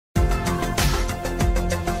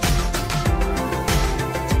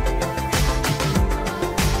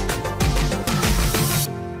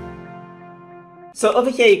So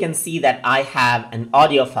over here you can see that I have an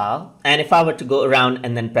audio file, and if I were to go around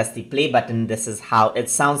and then press the play button, this is how it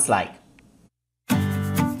sounds like.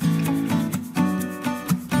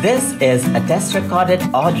 This is a test recorded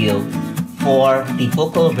audio for the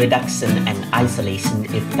vocal reduction and isolation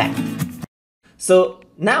effect. So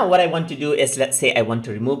now what I want to do is, let's say I want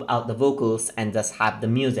to remove out the vocals and just have the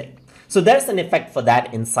music. So there's an effect for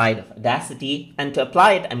that inside of Audacity, and to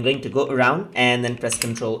apply it, I'm going to go around and then press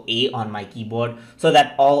Ctrl A on my keyboard so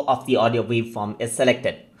that all of the audio waveform is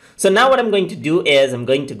selected. So now what I'm going to do is I'm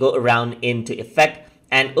going to go around into Effect,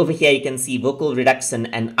 and over here you can see Vocal Reduction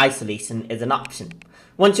and Isolation is an option.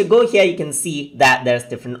 Once you go here, you can see that there's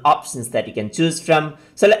different options that you can choose from.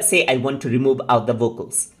 So let's say I want to remove out the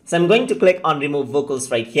vocals. So I'm going to click on Remove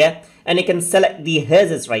Vocals right here, and you can select the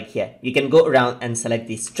hertzes right here. You can go around and select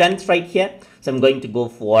the strength right here. So I'm going to go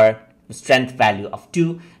for the strength value of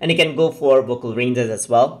 2, and you can go for vocal ranges as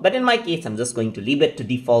well. But in my case, I'm just going to leave it to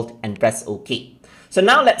default and press OK. So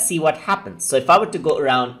now let's see what happens. So if I were to go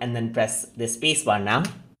around and then press the spacebar now,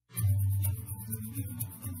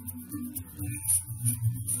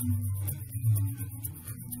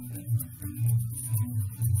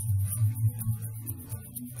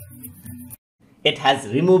 it has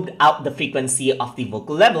removed out the frequency of the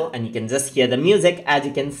vocal level, and you can just hear the music as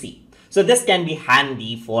you can see. So this can be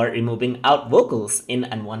handy for removing out vocals in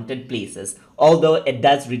unwanted places, although it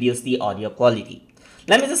does reduce the audio quality.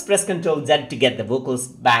 Let me just press Ctrl Z to get the vocals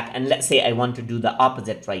back, and let's say I want to do the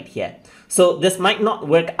opposite right here. So this might not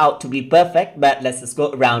work out to be perfect, but let's just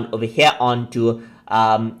go around over here onto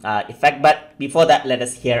Effect. But before that, let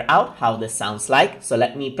us hear out how this sounds like. So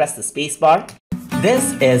let me press the spacebar.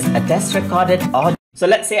 This is a test recorded audio. So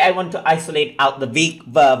let's say I want to isolate out the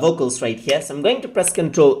vocals right here. So I'm going to press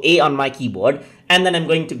Ctrl A on my keyboard, and then I'm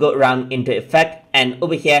going to go around into Effect, and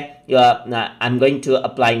over here I'm going to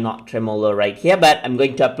apply not tremolo right here, but I'm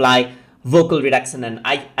going to apply vocal reduction and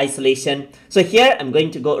isolation. So here I'm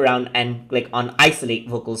going to go around and click on isolate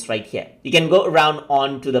vocals right here. You can go around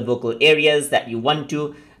onto the vocal areas that you want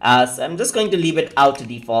to. So I'm just going to leave it out to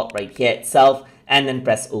default right here itself, and then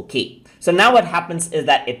press OK. So now what happens is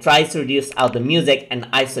that it tries to reduce out the music and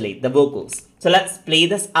isolate the vocals. So let's play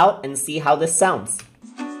this out and see how this sounds.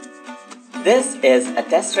 This is a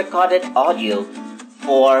test recorded audio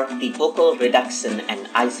for the vocal reduction and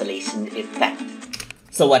isolation effect.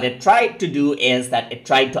 So what it tried to do is that it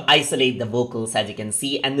tried to isolate the vocals, as you can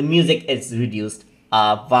see, and the music is reduced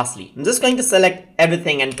vastly. I'm just going to select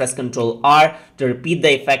everything and press Ctrl R to repeat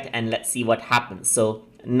the effect, and let's see what happens. So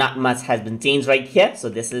not much has been changed right here. So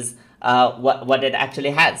this is what it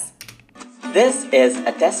actually has. This is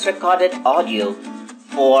a test recorded audio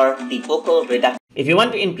for the vocal reduction. If you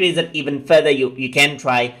want to increase it even further, you can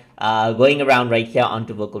try going around right here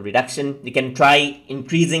onto vocal reduction. You can try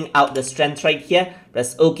increasing out the strength right here,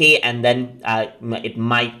 press OK, and then it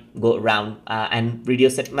might go around and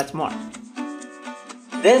reduce it much more.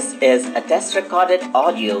 This is a test recorded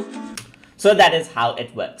audio. So that is how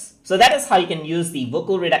it works. So that is how you can use the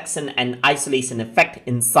vocal reduction and isolation effect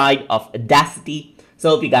inside of Audacity. So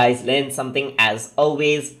hope you guys learned something as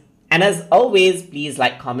always. And as always, please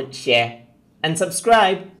like, comment, share, and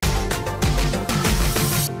subscribe.